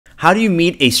How do you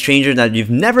meet a stranger that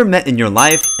you've never met in your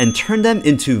life and turn them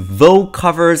into Vogue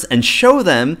covers and show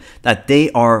them that they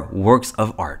are works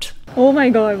of art? Oh my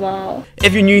god, wow.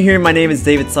 If you're new here, my name is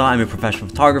David Saw. I'm a professional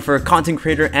photographer, content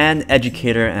creator, and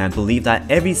educator, and I believe that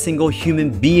every single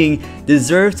human being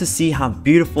deserves to see how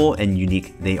beautiful and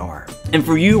unique they are. And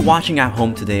for you watching at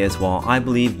home today as well, I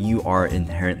believe you are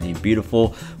inherently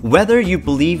beautiful. Whether you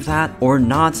believe that or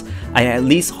not, I at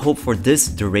least hope for this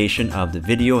duration of the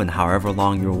video and however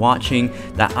long you're watching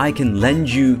that I can lend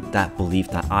you that belief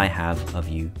that I have of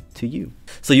you to you.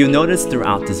 So you'll notice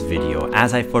throughout this video,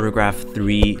 as I photograph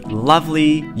 3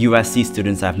 lovely USC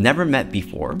students I've never met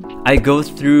before, I go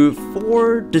through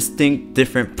 4 distinct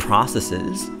different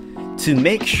processes to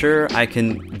make sure I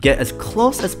can get as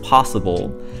close as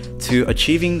possible to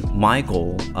achieving my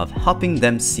goal of helping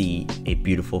them see a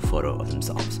beautiful photo of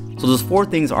themselves. So those 4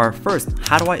 things are: first,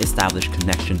 how do I establish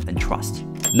connection and trust?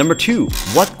 Number 2,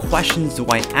 what questions do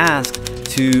I ask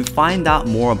to find out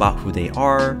more about who they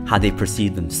are, how they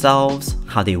perceive themselves,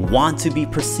 how they want to be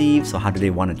perceived, so how do they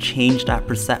want to change that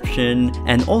perception,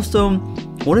 and also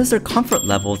what is their comfort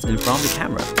levels in front of the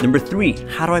camera. Number 3,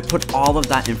 how do I put all of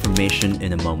that information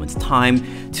in a moment's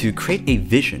time to create a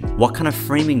vision? What kind of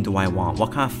framing do I want?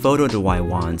 What kind of photo do I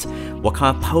want? What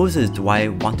kind of poses do I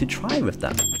want to try with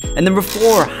them? And number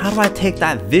 4, how do I take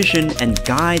that vision and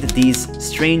guide these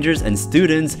strangers and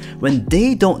students when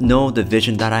they don't know the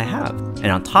vision that I have? And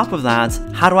on top of that,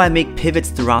 how do I make pivots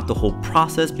throughout the whole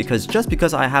process? Because just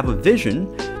because I have a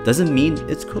vision doesn't mean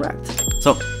it's correct.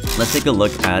 So let's take a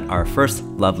look at our first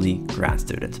lovely grad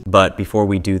student. But before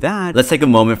we do that, let's take a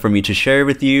moment for me to share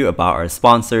with you about our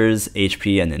sponsors,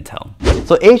 HP and Intel.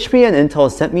 So HP and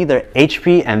Intel sent me their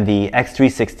HP Envy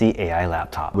X360 AI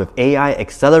laptop with AI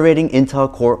accelerating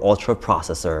Intel Core Ultra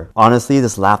processor. Honestly,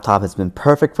 this laptop has been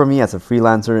perfect for me as a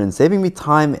freelancer in saving me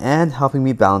time and helping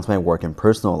me balance my work and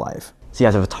personal life. See,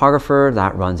 as a photographer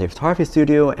that runs a photography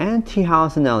studio and tea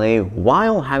house in LA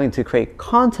while having to create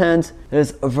content,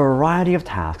 there's a variety of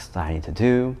tasks that I need to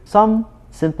do. Some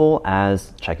simple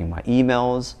as checking my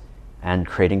emails and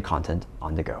creating content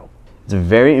on the go. It's a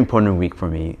very important week for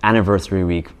me, anniversary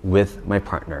week with my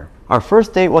partner. Our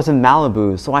first date was in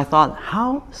Malibu, so I thought,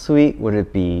 how sweet would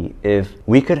it be if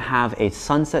we could have a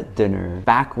sunset dinner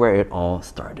back where it all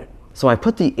started? So I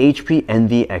put the HP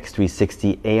Envy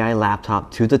X360 AI laptop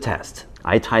to the test.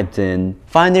 I typed in,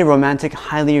 find a romantic,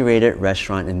 highly rated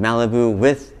restaurant in Malibu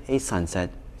with a sunset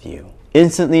view.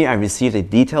 Instantly, I received a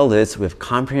detailed list with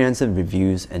comprehensive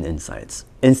reviews and insights.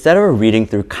 Instead of reading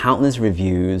through countless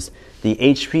reviews, the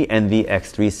HP Envy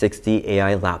X360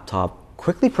 AI laptop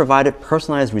quickly provided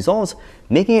personalized results,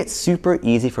 making it super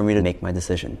easy for me to make my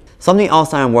decision. Something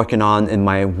else I'm working on in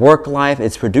my work life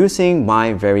is producing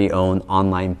my very own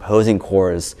online posing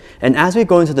course. And as we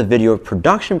go into the video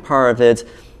production part of it,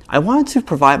 I wanted to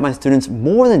provide my students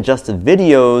more than just the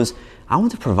videos. I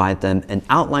want to provide them an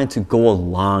outline to go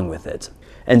along with it.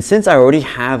 And since I already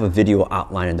have a video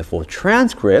outline in the full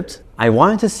transcript, I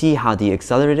wanted to see how the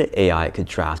accelerated AI could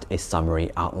draft a summary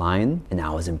outline, and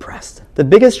I was impressed. The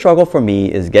biggest struggle for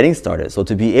me is getting started, so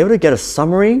to be able to get a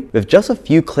summary with just a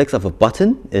few clicks of a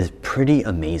button is pretty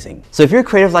amazing. So if you're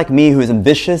creative like me who is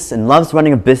ambitious and loves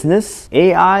running a business,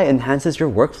 AI enhances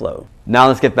your workflow. Now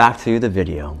let's get back to the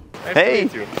video. Nice hey, to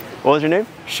meet you. What was your name?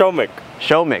 Shomik.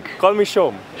 Shomik. Call me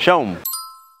Shom. Shom.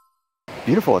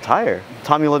 Beautiful attire.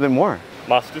 Tell me a little bit more.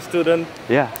 Master student.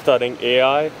 Yeah. Studying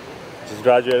AI. Just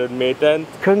graduated May 10th.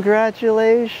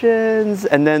 Congratulations!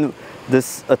 And then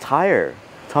this attire.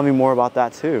 Tell me more about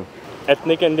that too.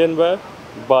 Ethnic Indian wear,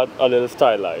 but a little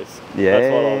stylized. Yay.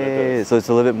 That's what all it is. So it's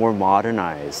a little bit more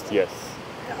modernized. Yes.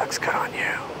 It looks good on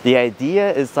you. The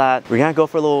idea is that we're gonna go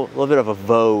for a little bit of a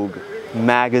Vogue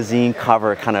magazine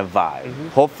cover kind of vibe.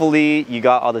 Hopefully you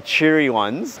got all the cheery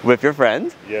ones with your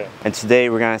friend. Yeah. And today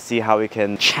we're gonna see how we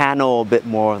can channel a bit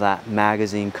more of that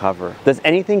magazine cover. Does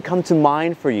anything come to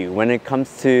mind for you when it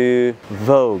comes to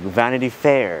Vogue, Vanity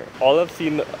Fair? All I've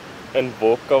seen in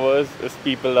Vogue covers is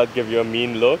people that give you a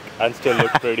mean look and still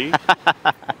look pretty.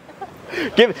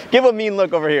 Give a mean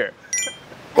look over here.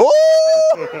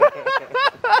 Oh!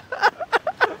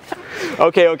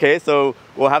 Okay, so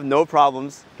we'll have no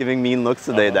problems giving mean looks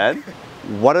today then.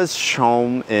 What does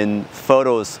Shom in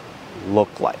photos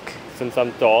look like? Since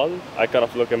I'm tall, I kind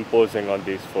of look imposing on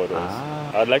these photos.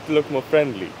 I'd like to look more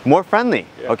friendly. More friendly?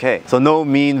 Yeah. Okay, so no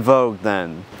mean Vogue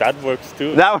then. That works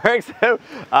too. That works too.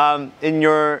 In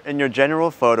your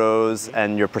general photos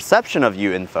and your perception of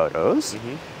you in photos,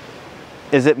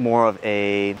 is it more of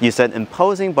a, you said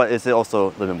imposing, but is it also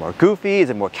a little bit more goofy? Is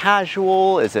it more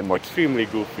casual? Is it more extremely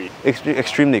goofy?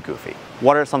 Extremely goofy.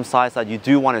 What are some sides that you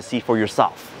do want to see for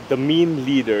yourself? the mean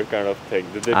leader kind of thing,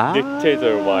 the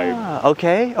dictator vibe.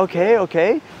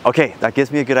 Okay, that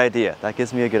gives me a good idea. That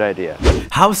gives me a good idea.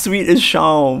 How sweet is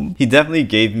Shaum? He definitely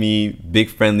gave me big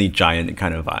friendly giant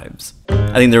kind of vibes.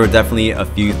 I think there were definitely a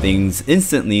few things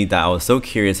instantly that I was so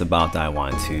curious about that I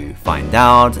wanted to find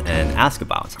out and ask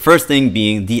about. First thing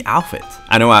being the outfit.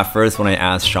 I know at first when I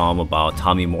asked Shaum about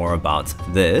tell me more about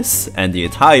this and the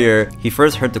attire, he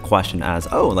first heard the question as,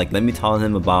 oh, like let me tell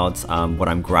him about what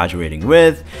I'm graduating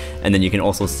with. And then you can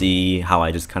also see how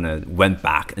I just kind of went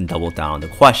back and doubled down on the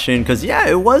question, because yeah,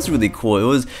 it was really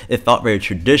cool. It felt very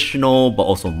traditional but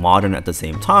also modern at the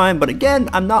same time. But again,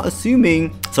 I'm not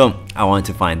assuming, so I wanted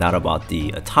to find out about the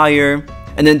attire.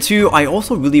 And then two, I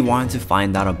also really wanted to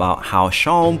find out about how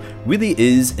Shaum really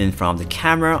is in front of the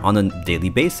camera on a daily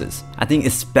basis. I think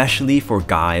especially for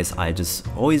guys, I just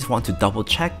always want to double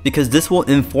check, because this will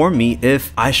inform me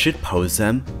if I should pose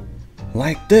them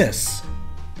like this.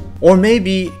 Or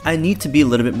maybe I need to be a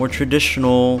little bit more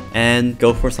traditional and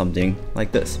go for something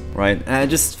like this, right? And I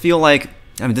just feel like,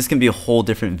 I mean, this can be a whole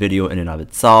different video in and of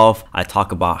itself. I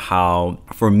talk about how,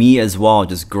 for me as well,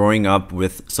 just growing up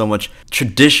with so much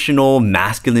traditional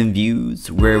masculine views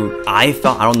where I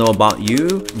felt, I don't know about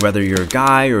you, whether you're a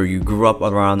guy or you grew up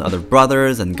around other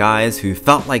brothers and guys who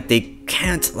felt like they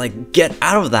can't like get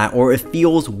out of that, or it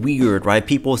feels weird, right?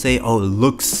 People say, oh, it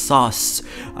looks sus,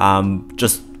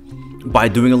 just by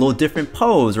doing a little different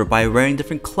pose or by wearing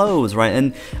different clothes, right?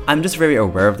 And I'm just very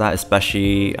aware of that,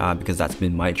 especially because that's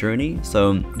been my journey.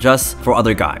 So just for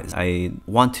other guys, I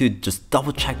want to just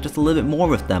double check just a little bit more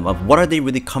with them of what are they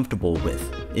really comfortable with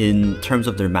in terms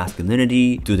of their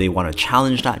masculinity. Do they want to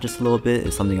challenge that just a little bit?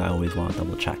 Is something I always want to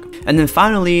double check. And then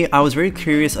finally, I was very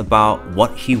curious about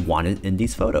what he wanted in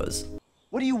these photos.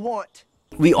 What do you want?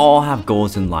 We all have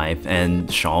goals in life, and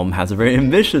Shaum has a very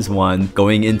ambitious one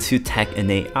going into tech and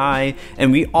AI,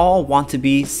 and we all want to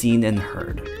be seen and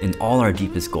heard in all our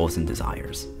deepest goals and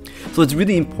desires. So it's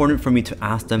really important for me to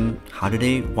ask them, how do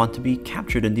they want to be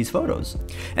captured in these photos?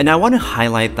 And I want to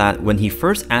highlight that when he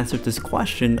first answered this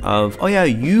question of, oh yeah,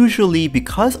 usually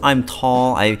because I'm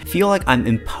tall, I feel like I'm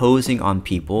imposing on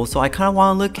people, so I kind of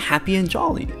want to look happy and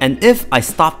jolly. And if I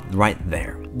stopped right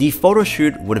there, the photo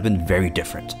shoot would have been very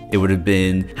different. It would have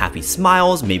been happy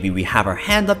smiles, maybe we have our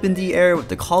hand up in the air with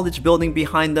the college building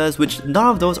behind us, which none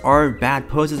of those are bad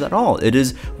poses at all. It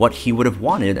is what he would have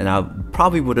wanted, and I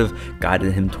probably would have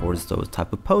guided him towards those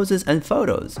type of poses and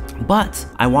photos. But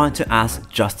I wanted to ask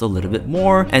just a little bit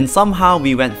more, and somehow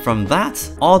we went from that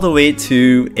all the way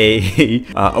to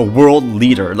a world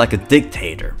leader, like a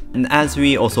dictator. And as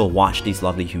we also watch these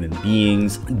lovely human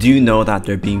beings, do know that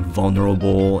they're being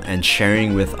vulnerable and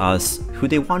sharing with us who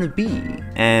they want to be.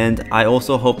 And I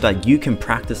also hope that you can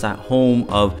practice at home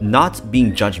of not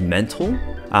being judgmental,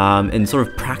 and sort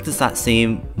of practice that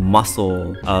same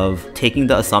muscle of taking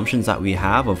the assumptions that we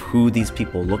have of who these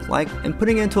people look like and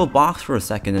putting it into a box for a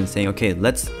second and saying, okay,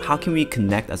 how can we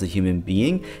connect as a human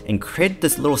being and create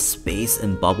this little space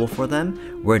and bubble for them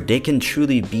where they can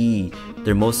truly be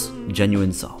their most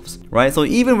genuine selves, right? So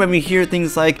even when we hear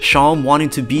things like Shaum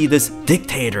wanting to be this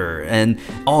dictator and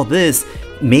all this,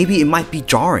 maybe it might be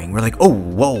jarring. We're like, oh,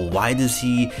 whoa, why does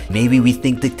he, maybe we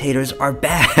think dictators are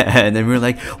bad. And we're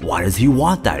like, why does he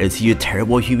want that? Is he a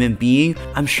terrible human being?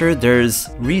 I'm sure there's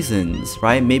reasons,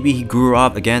 right? Maybe he grew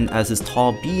up, again, as this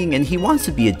tall being and he wants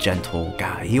to be a gentle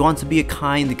guy. He wants to be a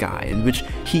kind guy, in which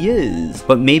he is.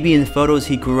 But maybe in photos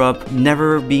he grew up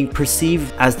never being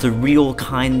perceived as the real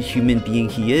kind human being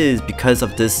he is because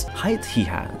of this height he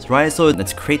has, right? So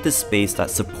let's create this space that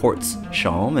supports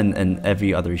Shaum and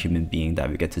every other human being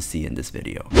that we get to see in this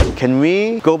video. Can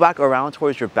we go back around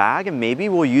towards your bag and maybe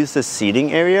we'll use the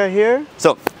seating area here?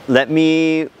 So let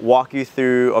me walk you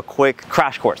through a quick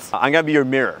crash course. I'm gonna be your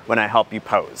mirror when I help you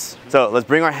pose. So let's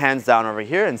bring our hands down over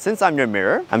here, and since I'm your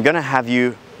mirror, I'm gonna have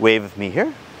you wave with me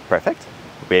here. Perfect.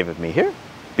 Wave with me here.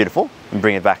 Beautiful. And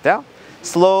bring it back down.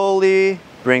 Slowly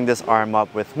bring this arm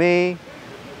up with me.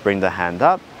 Bring the hand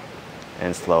up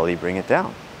and slowly bring it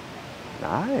down.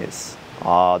 Nice.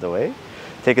 All the way.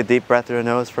 Take a deep breath through the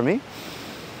nose for me.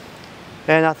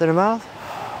 And out through the mouth.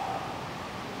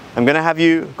 I'm gonna have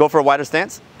you go for a wider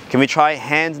stance. Can we try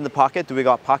hands in the pocket? Do we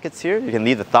got pockets here? You can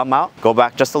leave the thumb out. Go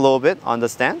back just a little bit on the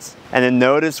stance. And then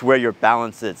notice where your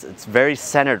balance is. It's very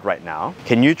centered right now.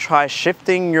 Can you try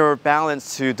shifting your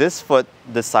balance to this foot,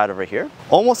 this side over here?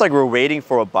 Almost like we're waiting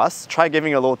for a bus. Try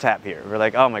giving a little tap here. We're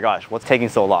like, oh my gosh, what's taking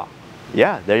so long?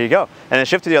 Yeah, there you go. And then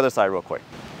shift to the other side real quick.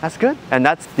 That's good. And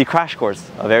that's the crash course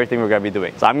of everything we're gonna be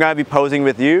doing. So I'm gonna be posing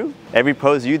with you. Every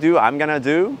pose you do, I'm gonna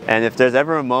do. And if there's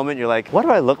ever a moment you're like, what do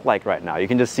I look like right now? You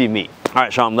can just see me. All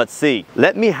right, Sham, let's see.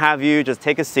 Let me have you just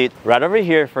take a seat right over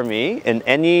here for me in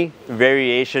any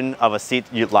variation of a seat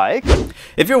you'd like.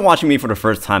 If you're watching me for the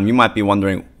first time, you might be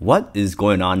wondering, what is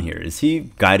going on here? Is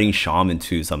he guiding Sham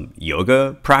into some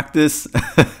yoga practice?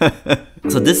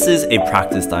 So this is a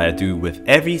practice that I do with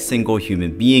every single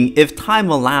human being, if time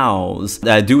allows,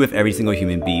 that I do with every single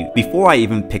human being before I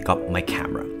even pick up my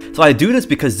camera. So I do this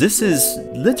because this is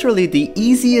literally the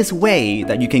easiest way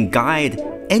that you can guide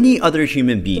any other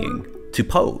human being to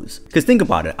pose. Because think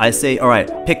about it, I say, all right,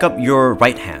 pick up your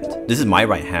right hand. This is my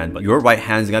right hand, but your right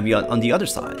hand is gonna be on the other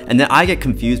side. And then I get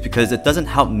confused because it doesn't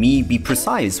help me be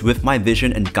precise with my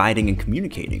vision and guiding and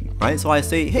communicating, right? So I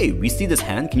say, hey, we see this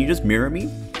hand, can you just mirror me?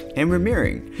 And we're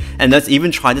mirroring. And let's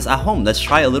even try this at home. Let's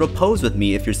try a little pose with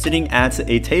me. If you're sitting at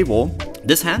a table,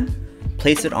 this hand,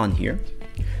 place it on here.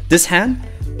 This hand,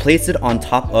 place it on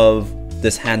top of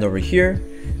this hand over here.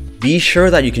 Be sure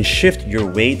that you can shift your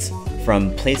weight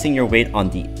from placing your weight on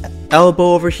the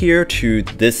elbow over here to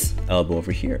this elbow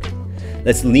over here.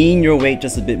 Let's lean your weight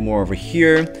just a bit more over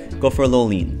here. Go for a little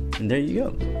lean. And there you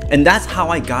go. And that's how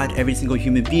I guide every single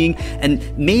human being.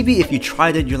 And maybe if you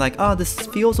tried it, you're like, oh, this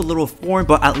feels a little foreign,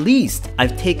 but at least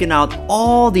I've taken out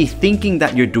all the thinking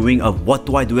that you're doing of what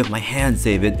do I do with my hands,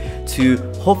 David, to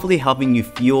hopefully helping you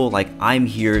feel like I'm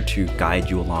here to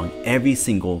guide you along every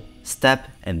single step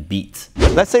and beat.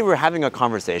 Let's say we're having a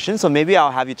conversation, so maybe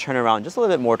I'll have you turn around just a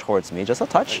little bit more towards me, just a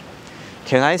touch.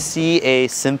 Can I see a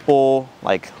simple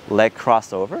like leg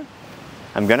crossover?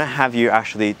 I'm gonna have you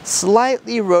actually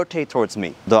slightly rotate towards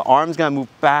me. The arm's gonna move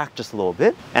back just a little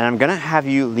bit, and I'm gonna have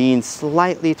you lean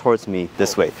slightly towards me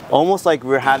this way. Almost like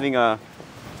we're having a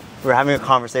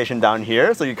conversation down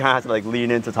here, so you kind of have to like lean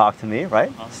in to talk to me,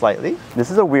 right? Slightly.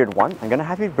 This is a weird one. I'm gonna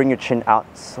have you bring your chin out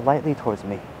slightly towards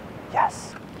me.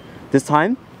 Yes. This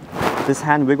time, this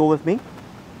hand wiggle with me.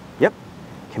 Yep.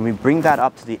 Can we bring that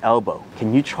up to the elbow?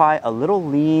 Can you try a little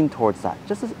lean towards that?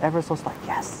 Just as ever so slight.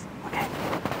 Yes. Okay.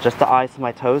 Just the eyes to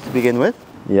my toes to begin with.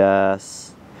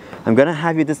 Yes. I'm gonna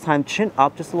have you this time chin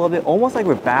up just a little bit, almost like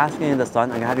we're basking in the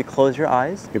sun. I'm gonna have you close your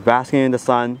eyes. You're basking in the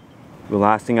sun,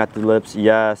 relaxing at the lips.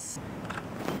 Yes.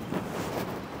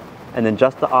 And then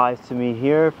just the eyes to me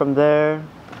here from there.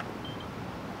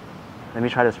 Let me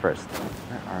try this first.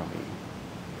 Where are we?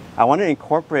 I want to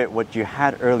incorporate what you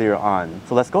had earlier on.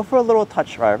 So let's go for a little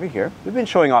touch right over here. We've been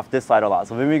showing off this side a lot,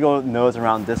 so maybe we go nose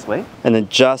around this way. And then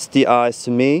just the eyes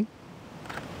to me.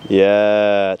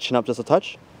 Yeah, chin up just a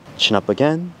touch. Chin up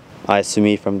again. Eyes to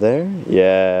me from there.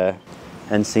 Yeah.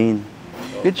 And scene.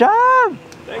 Good job!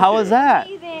 How was that?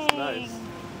 It's nice.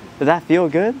 Did that feel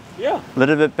good? Yeah. A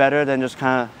little bit better than just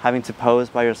kind of having to pose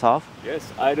by yourself?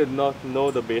 Yes, I did not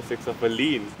know the basics of a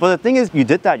lean. But the thing is, you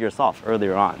did that yourself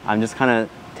earlier on. I'm just kind of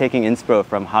taking inspo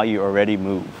from how you already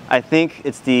move. I think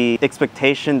it's the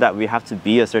expectation that we have to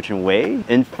be a certain way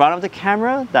in front of the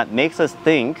camera that makes us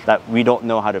think that we don't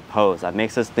know how to pose, that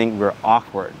makes us think we're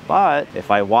awkward. But if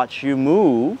I watch you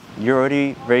move, you're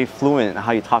already very fluent in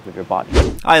how you talk with your body.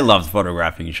 I loved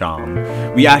photographing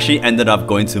Sham. We actually ended up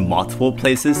going to multiple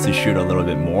places to shoot a little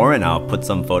bit more, and I'll put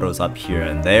some photos up here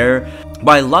and there.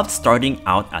 But I loved starting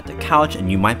out at the couch,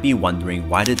 and you might be wondering,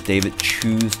 why did David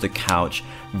choose the couch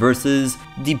versus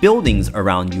the buildings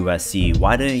around USC?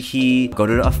 Why didn't he go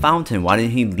to a fountain? Why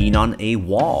didn't he lean on a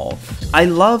wall? I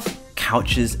love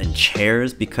couches and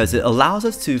chairs because it allows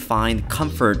us to find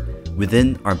comfort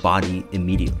within our body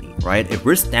immediately, right? If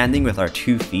we're standing with our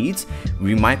 2 feet,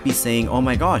 we might be saying, oh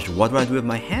my gosh, what do I do with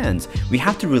my hands? We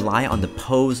have to rely on the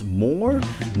pose more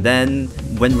than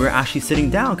when we're actually sitting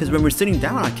down, because when we're sitting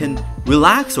down, I can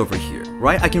relax over here,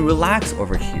 right? I can relax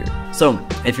over here. So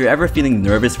if you're ever feeling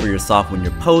nervous for yourself when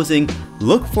you're posing,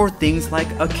 look for things like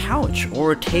a couch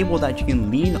or a table that you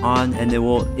can lean on, and it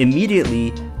will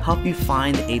immediately help you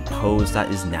find a pose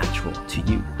that is natural to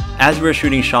you. As we were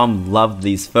shooting, Sham loved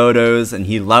these photos and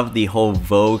he loved the whole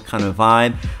Vogue kind of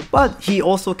vibe, but he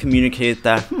also communicated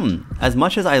that, as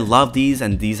much as I love these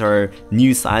and these are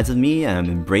new sides of me and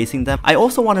I'm embracing them, I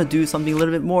also want to do something a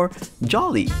little bit more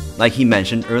jolly, like he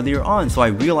mentioned earlier on. So I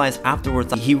realized afterwards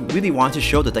that he really wanted to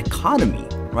show the dichotomy,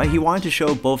 right? He wanted to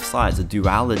show both sides, the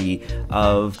duality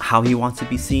of how he wants to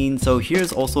be seen. So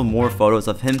here's also more photos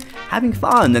of him having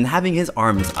fun and having his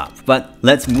arms up. But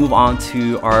let's move on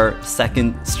to our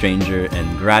second stranger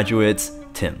and graduate,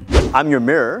 Tim. I'm your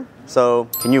mirror, so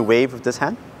can you wave with this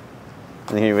hand? And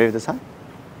then can you wave with this hand?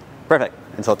 Perfect.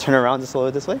 And so turn around just a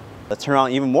little bit this way. Let's turn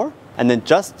around even more. And then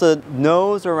just the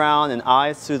nose around and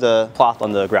eyes to the cloth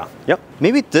on the ground. Yep.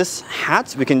 maybe this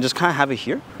hat, we can just kind of have it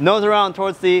here. Nose around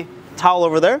towards the towel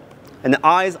over there, and the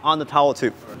eyes on the towel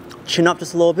too. Chin up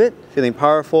just a little bit, feeling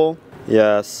powerful.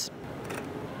 Yes,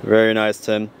 very nice,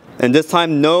 Tim. And this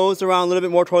time, nose around a little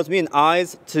bit more towards me and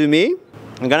eyes to me.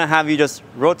 I'm gonna have you just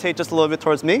rotate just a little bit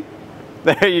towards me.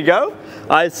 There you go.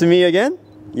 Eyes to me again.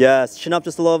 Yes, chin up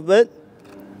just a little bit.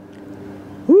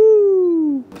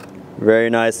 Woo!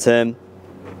 Very nice, Tim.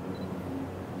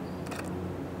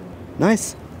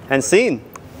 Nice. And scene.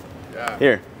 Yeah.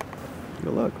 Here.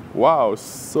 Good look. Wow,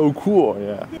 so cool.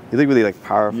 Yeah. You look really like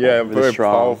powerful. Yeah, really very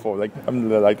strong. powerful. Like I'm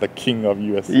like the king of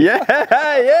US. Yeah,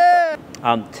 yeah.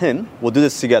 Tim, we'll do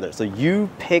this together. So you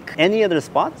pick any other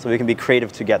spot so we can be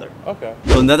creative together. Okay.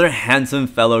 So another handsome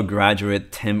fellow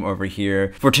graduate, Tim over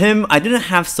here. For Tim, I didn't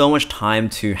have so much time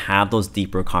to have those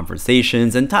deeper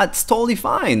conversations, and that's totally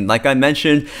fine. Like I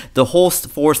mentioned, the whole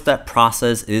 4-step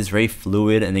process is very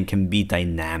fluid and it can be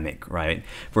dynamic, right?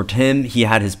 For Tim, he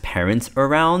had his parents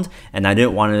around, and I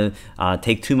didn't want to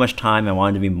take too much time. I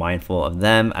wanted to be mindful of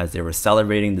them as they were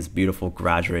celebrating this beautiful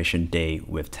graduation day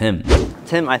with Tim.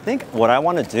 Tim, I think what I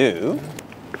want to do,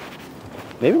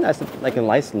 maybe nice, like a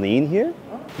nice lean here.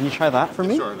 Can you try that for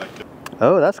me? Sure, like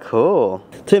Oh, that's cool.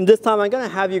 Tim, this time I'm gonna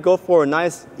have you go for a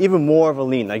nice, even more of a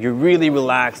lean, like you're really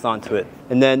relaxed onto it.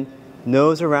 And then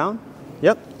nose around.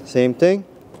 Yep, same thing.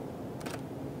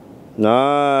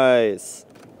 Nice.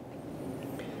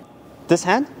 This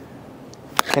hand,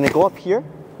 can it go up here?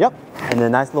 Yep, and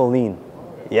then nice little lean.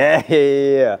 Yeah, yeah,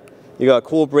 yeah, yeah. You got a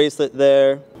cool bracelet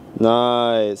there.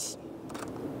 Nice.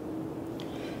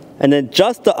 And then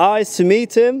just the eyes to me,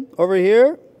 Tim, over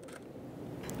here.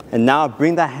 And now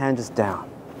bring that hand just down.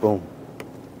 Boom.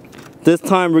 This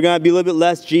time we're gonna be a little bit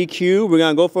less GQ. We're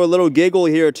gonna go for a little giggle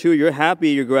here too. You're happy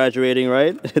you're graduating,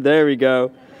 right? There we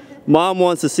go. Mom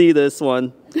wants to see this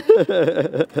one.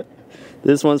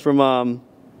 This one's for Mom.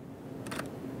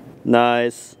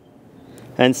 Nice.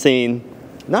 And scene.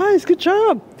 Nice, good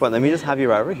job. But let me just have you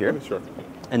right over here. sure.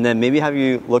 And then maybe have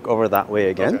you look over that way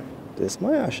again. Okay. This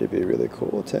might actually be really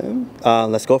cool, Tim.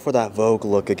 Let's go for that Vogue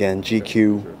look again,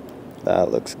 GQ. Sure.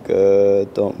 That looks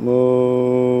good, don't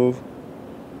move.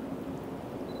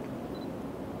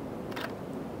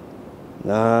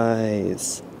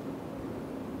 Nice.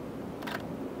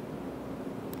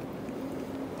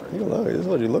 Take a look, this is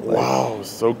what you look like. Wow,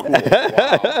 so cool.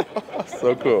 Wow.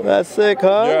 So cool. That's sick,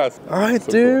 huh? Yes. All right,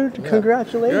 So dude, cool. Yeah.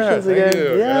 congratulations Yeah, again. thank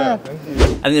you. Yeah. Thank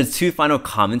you. And there's 2 final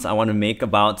comments I want to make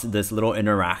about this little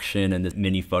interaction and this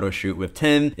mini photo shoot with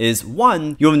Tim is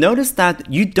 1, you'll notice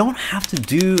that you don't have to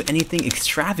do anything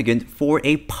extravagant for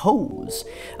a pose.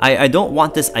 I don't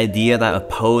want this idea that a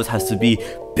pose has to be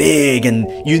big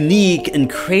and unique and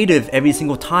creative every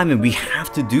single time and we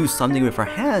have to do something with our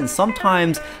hands.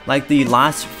 Sometimes, like the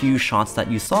last few shots that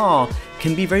you saw,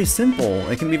 can be very simple.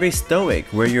 It can be very stoic,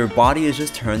 where your body is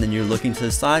just turned and you're looking to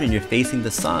the side and you're facing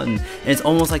the sun. And it's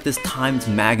almost like this Times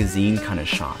magazine kind of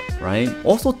shot, right?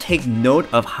 Also take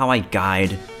note of how I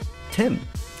guide Tim.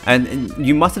 And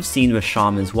you must have seen with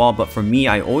Sham as well, but for me,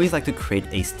 I always like to create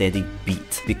a steady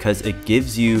beat because it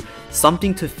gives you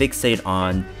something to fixate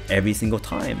on every single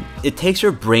time. It takes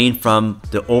your brain from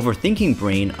the overthinking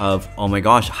brain of, oh my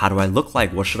gosh, how do I look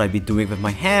like? What should I be doing with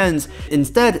my hands?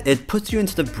 Instead, it puts you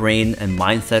into the brain and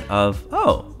mindset of,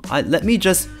 oh, let me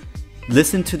just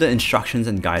listen to the instructions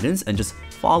and guidance and just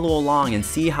follow along and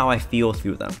see how I feel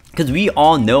through them. Because we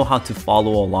all know how to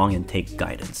follow along and take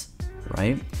guidance,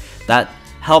 right? That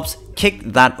helps kick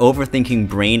that overthinking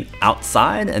brain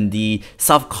outside and the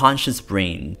self-conscious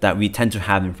brain that we tend to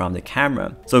have in front of the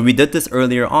camera. So we did this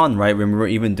earlier on, right? When we were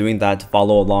even doing that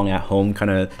follow along at home kind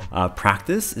of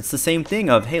practice. It's the same thing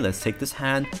of, hey, let's take this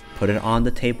hand, put it on the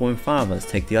table in front of us.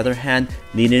 Take the other hand,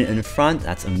 lean it in front.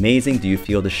 That's amazing. Do you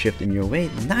feel the shift in your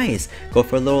weight? Nice. Go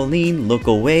for a little lean, look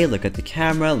away, look at the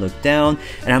camera, look down.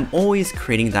 And I'm always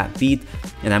creating that beat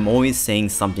and I'm always saying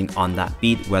something on that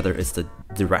beat, whether it's the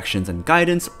directions and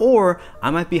guidance, or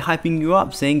I might be hyping you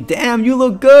up saying, damn, you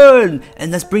look good, and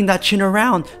let's bring that chin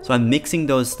around. So I'm mixing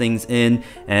those things in,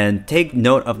 and take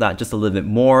note of that just a little bit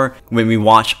more when we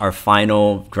watch our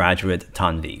final graduate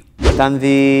Tanvi.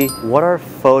 Tanvi, what are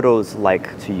photos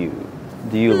like to you?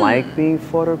 Do you like being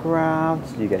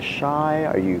photographed? Do you get shy?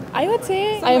 Are you? I would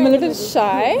say I am a little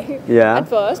shy Yeah. at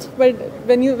first, but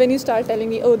when you start telling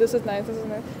me, oh, this is nice, I'm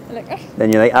like,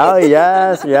 Then you're like, oh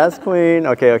yes, yes, queen.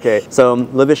 Okay, okay. So a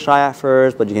little bit shy at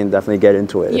first, but you can definitely get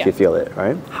into it if Yeah. you feel it,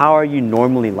 right? How are you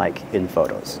normally like in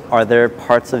photos? Are there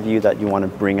parts of you that you want to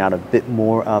bring out a bit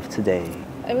more of today?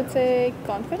 I would say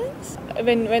confidence.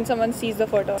 When someone sees the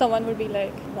photo, someone would be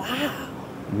like, wow.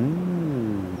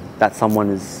 that someone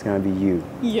is gonna be you?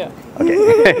 Yeah.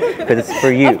 Okay, because it's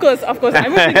for you. Of course. I'm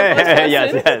a single first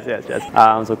person.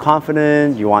 yes. So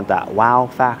confident, you want that wow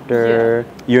factor.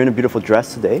 Yeah. You're in a beautiful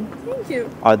dress today. Thank you.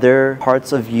 Are there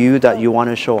parts of you that you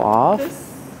want to show off? This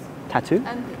Tattoo?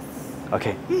 and this.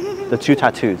 Okay, the 2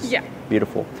 tattoos. Yeah.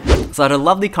 Beautiful. So I had a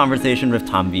lovely conversation with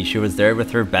Tanvi. She was there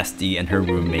with her bestie and her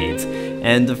roommates.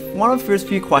 And one of the first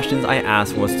few questions I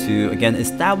asked was to, again,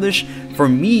 establish for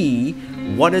me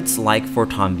what it's like for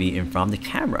Tanvi in front of the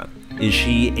camera. Is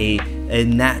she a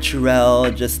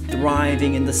natural, just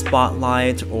thriving in the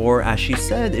spotlight? Or as she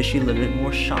said, is she a little bit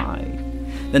more shy?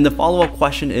 Then the follow-up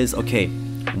question is, okay,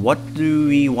 what do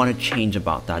we want to change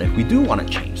about that? If we do want to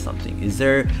change something,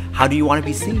 how do you want to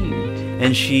be seen?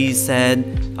 And she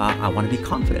said, I want to be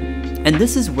confident. And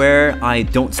this is where I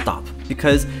don't stop.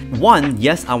 Because one,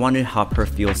 yes, I want to help her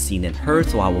feel seen and heard,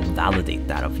 so I will validate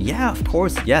that of, yeah, of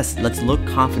course, yes, let's look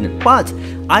confident. But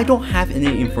I don't have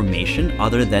any information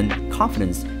other than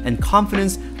confidence. And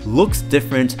confidence looks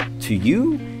different to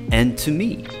you and to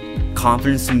me.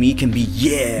 Confidence to me can be,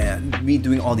 yeah, me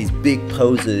doing all these big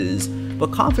poses.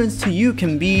 But confidence to you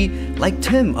can be like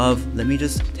Tim of, let me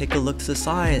just take a look to the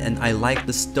side, and I like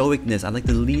the stoicness, I like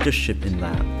the leadership in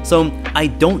that. So I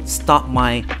don't stop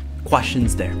my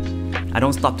questions there. I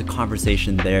don't stop the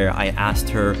conversation there. I asked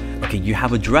her, okay, you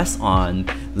have a dress on.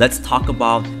 Let's talk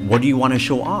about what do you want to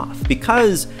show off?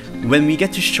 Because when we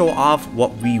get to show off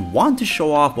what we want to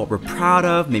show off, what we're proud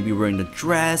of, maybe we're in the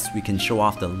dress, we can show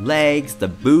off the legs, the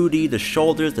booty, the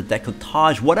shoulders, the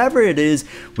décolletage, whatever it is.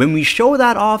 When we show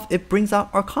that off, it brings out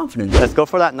our confidence. Let's go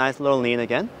for that nice little lean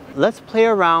again. Let's play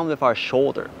around with our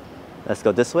shoulder. Let's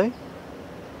go this way.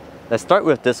 Let's start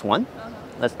with this one.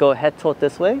 Let's go head tilt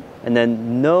this way, and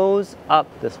then nose up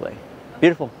this way.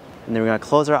 Beautiful. And then we're gonna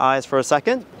close our eyes for a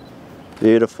second.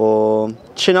 Beautiful.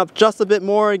 Chin up just a bit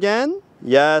more again.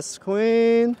 Yes,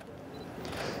 queen.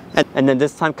 And then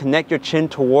this time connect your chin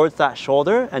towards that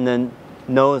shoulder, and then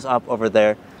nose up over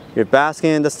there. You're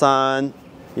basking in the sun.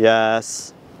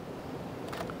 Yes.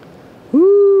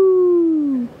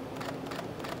 Woo.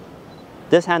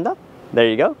 This hand up. There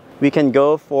you go. We can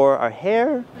go for our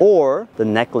hair or the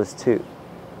necklace too.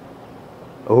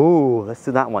 Oh, let's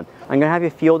do that one. I'm gonna have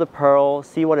you feel the pearl,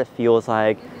 see what it feels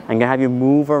like. I'm gonna have you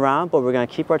move around, but we're gonna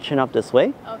keep our chin up this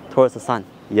way, towards the sun.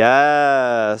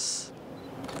 Yes.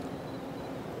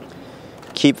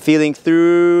 Keep feeling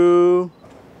through.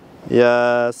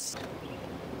 Yes.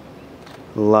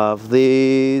 Love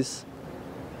these.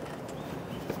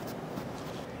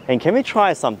 And can we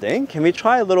try something? Can we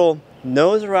try a little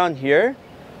nose around here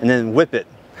and then whip it?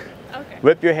 Okay.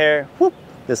 Whip your hair, whoop,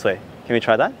 this way. Can we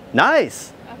try that?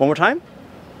 Nice. One more time.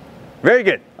 Very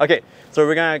good. Okay, so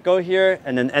we're gonna go here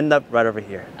and then end up right over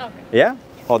here. Okay. Yeah?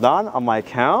 Hold on my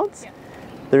count. Yeah.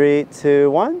 3,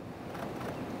 2, 1.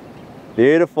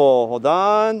 Beautiful. Hold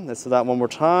on. Let's do that one more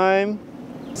time.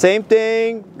 Same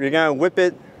thing. We're gonna whip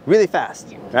it really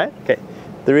fast. Right? Okay.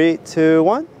 3, 2,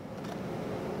 1.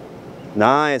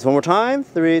 Nice. One more time.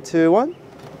 3, 2, 1.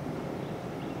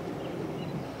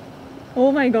 Oh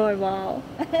my god, wow.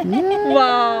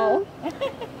 Wow.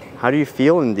 How do you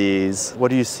feel in these? What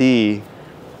do you see?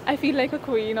 I feel like a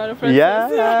queen or a princess.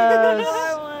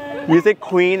 Yes. You say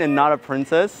queen and not a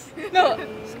princess? No,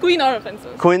 queen or a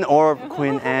princess.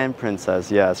 Queen and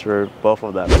princess. Yes, we're both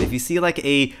of them. If you see like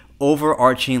a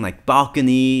overarching like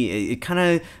balcony, it kind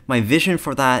of, my vision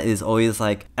for that is always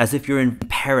like as if you're in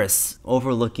Paris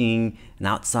overlooking an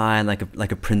outside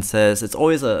like a princess. It's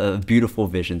always a beautiful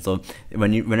vision. So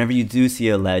whenever you do see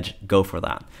a ledge, go for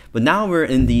that. But now we're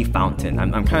in the fountain.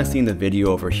 I'm kind of seeing the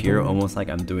video over here, almost like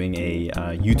I'm doing a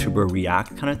YouTuber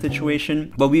react kind of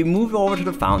situation. But we moved over to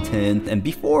the fountain, and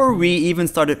before we even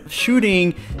started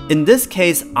shooting, in this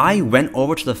case, I went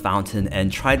over to the fountain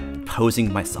and tried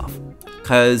posing myself.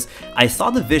 Because I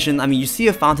saw the vision. I mean, you see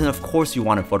a fountain, of course you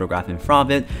want to photograph in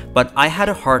front of it, but I had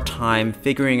a hard time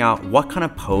figuring out what kind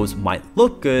of pose might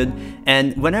look good.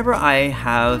 And whenever I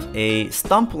have a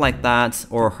stump like that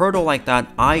or a hurdle like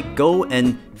that, I go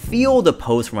and feel the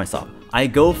pose for myself. I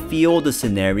go feel the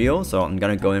scenario. So I'm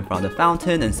gonna go in front of the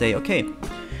fountain and say, okay,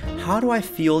 how do I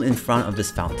feel in front of this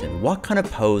fountain? What kind of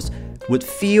pose would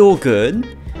feel good?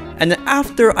 And then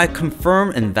after I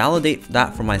confirm and validate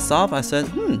that for myself, I said,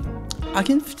 I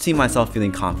can see myself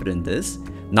feeling confident in this.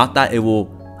 Not that it will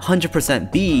 100%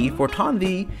 be for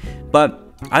Tanvi,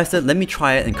 but I said, let me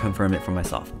try it and confirm it for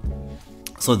myself.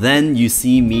 So then you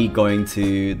see me going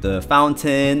to the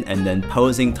fountain and then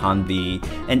posing Tanvi.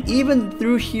 And even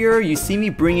through here, you see me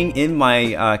bringing in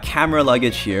my camera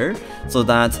luggage here so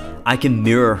that I can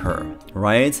mirror her.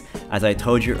 right? As I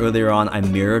told you earlier on, I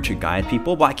mirror to guide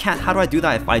people, but I can't, how do I do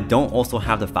that if I don't also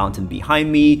have the fountain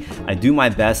behind me? I do my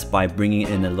best by bringing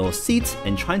in a little seat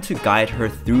and trying to guide her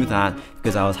through that,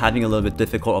 because I was having a little bit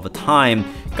difficult of a time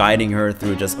guiding her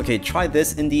through just, okay, try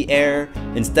this in the air.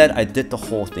 Instead, I did the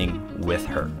whole thing with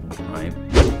her, right?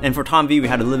 And for Tom V, we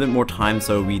had a little bit more time,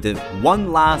 so we did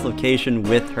one last location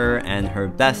with her and her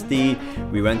bestie.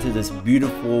 We went to this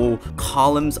beautiful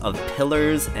columns of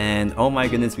pillars, and oh my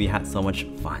goodness, we had so much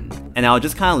fun. And I'll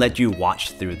just kind of let you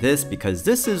watch through this, because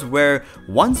this is where,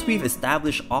 once we've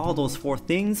established all those 4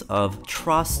 things of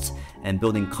trust and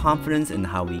building confidence in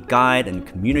how we guide and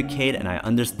communicate, and I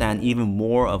understand even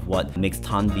more of what makes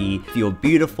Tanvi feel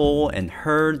beautiful and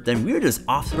heard, then we're just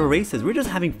off to the races. We're just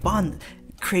having fun.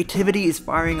 Creativity is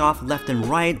firing off left and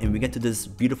right, and we get to this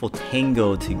beautiful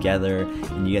tango together,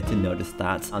 and you get to notice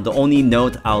that. The only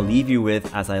note I'll leave you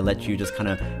with as I let you just kind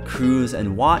of cruise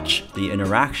and watch the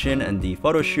interaction and the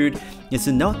photo shoot is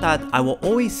to note that I will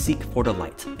always seek for the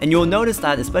light. And you'll notice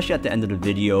that, especially at the end of the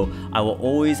video, I will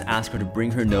always ask her to bring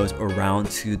her nose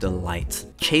around to the light.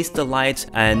 Chase the light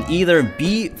and either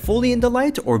be fully in the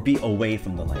light or be away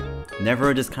from the light.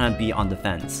 Never just kind of be on the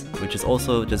fence, which is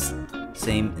also just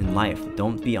same in life.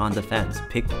 Don't be on the fence.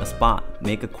 Pick a spot,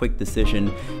 make a quick decision,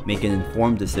 make an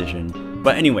informed decision.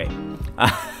 But anyway,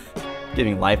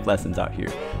 giving life lessons out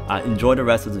here. Enjoy the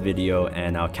rest of the video,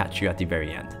 and I'll catch you at the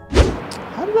very end.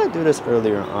 How did I do this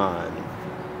earlier on?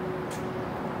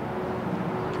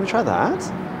 Can we try that?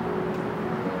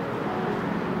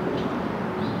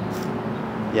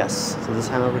 Yes, so this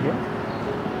hand over here,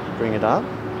 bring it up,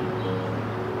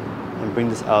 and bring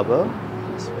this elbow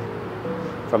this way.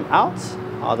 From out,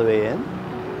 all the way in.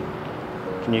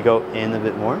 Can you go in a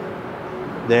bit more?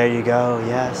 There you go,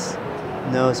 yes.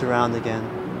 Nose around again.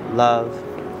 Love.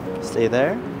 Stay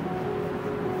there.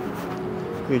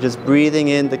 You're just breathing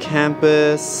in the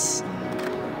campus.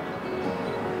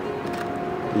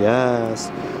 Yes.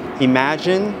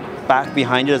 Imagine back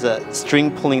behind you, there's a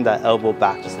string pulling that elbow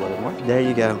back just a little more. There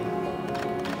you go.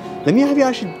 Let me have you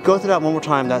actually go through that one more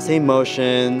time, that same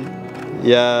motion.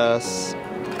 Yes.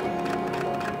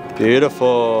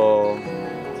 Beautiful.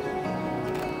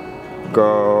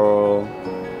 Girl.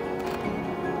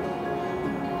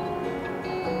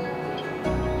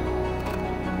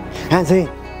 Handsy.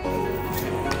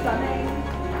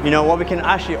 You know what we can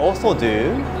actually also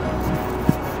do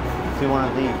one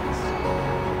of these.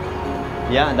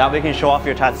 Yeah, and that way we can show off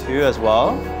your tattoo as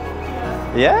well.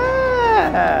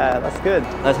 Yeah, that's good.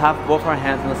 Let's have both our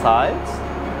hands on the sides.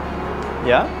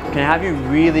 Yeah. Can I have you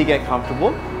really get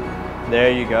comfortable?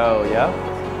 There you go, yeah.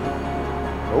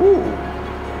 Ooh,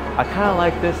 I kind of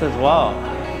like this as well.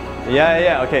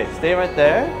 Yeah, okay, stay right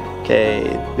there.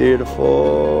 Okay,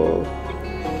 beautiful.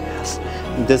 Yes.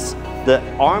 The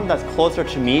arm that's closer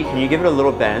to me, can you give it a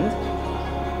little bend?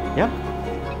 Yep.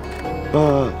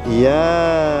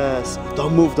 Yes.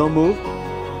 Don't move, don't move.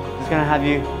 Just gonna have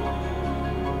you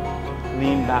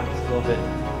lean back just a little bit.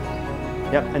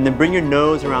 Yep, and then bring your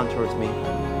nose around towards me.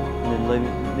 And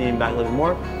then leaning back a little bit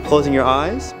more. Closing your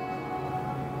eyes.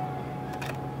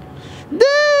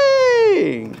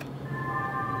 Dang!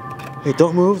 Hey,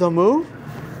 don't move, don't move.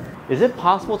 Is it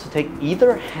possible to take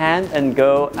either hand and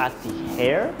go at the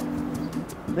hair?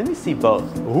 Let me see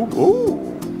both. Ooh,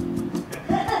 ooh.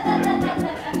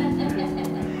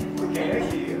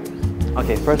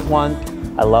 Okay, first one.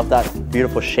 I love that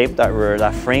beautiful shape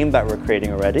that frame that we're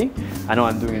creating already. I know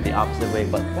I'm doing it the opposite way,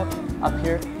 but up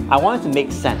here. I want it to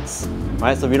make sense,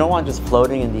 right? So we don't want just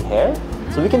floating in the hair.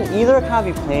 So we can either kind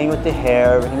of be playing with the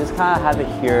hair, we can just kind of have it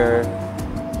here.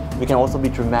 We can also be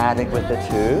dramatic with it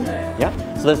too. Yeah.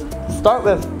 So let's start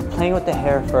with playing with the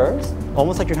hair first.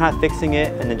 Almost like you're kind of fixing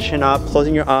it, and then chin up,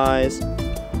 closing your eyes.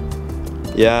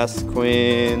 Yes,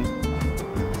 queen.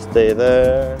 Stay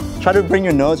there. Try to bring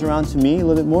your nose around to me a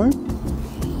little bit more.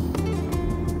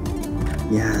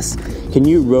 Yes. Can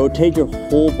you rotate your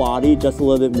whole body just a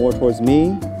little bit more towards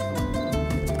me?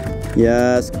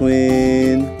 Yes,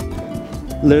 queen.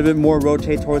 A little bit more,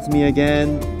 rotate towards me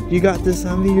again. You got this,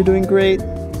 Amvi, you're doing great.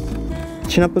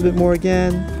 Chin up a bit more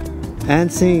again.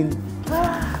 And scene.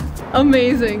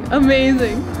 Amazing,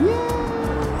 amazing.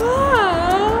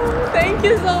 Wow, thank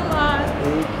you so much.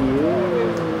 Thank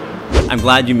you. I'm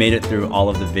glad you made it through all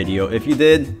of the video. If you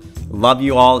did, love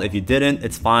you all. If you didn't,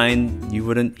 it's fine. You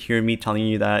wouldn't hear me telling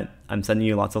you that I'm sending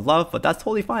you lots of love, but that's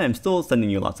totally fine. I'm still sending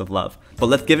you lots of love. But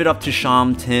let's give it up to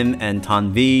Sham, Tim, and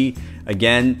Tanvi.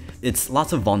 Again, it's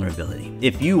lots of vulnerability.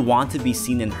 If you want to be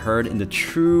seen and heard in the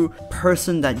true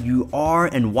person that you are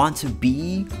and want to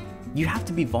be, you have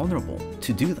to be vulnerable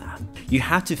to do that. You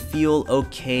have to feel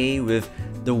okay with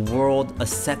the world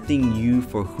accepting you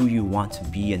for who you want to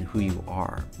be and who you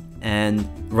are. And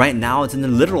right now it's in the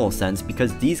literal sense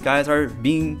because these guys are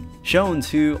being shown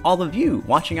to all of you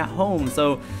watching at home.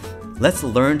 So let's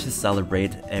learn to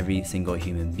celebrate every single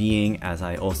human being, as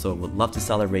I also would love to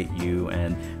celebrate you.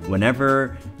 And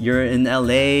whenever you're in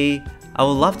LA, I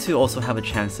would love to also have a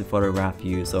chance to photograph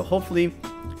you. So hopefully,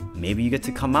 maybe you get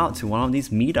to come out to one of these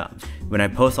meetups. When I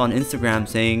post on Instagram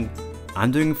saying,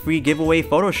 I'm doing a free giveaway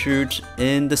photo shoot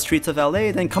in the streets of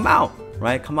LA, then come out,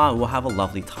 right? Come out, we'll have a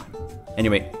lovely time.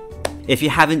 Anyway, if you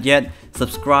haven't yet,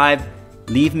 subscribe,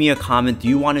 leave me a comment. Do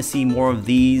you want to see more of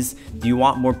these? Do you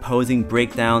want more posing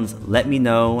breakdowns? Let me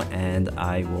know, and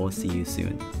I will see you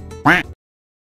soon.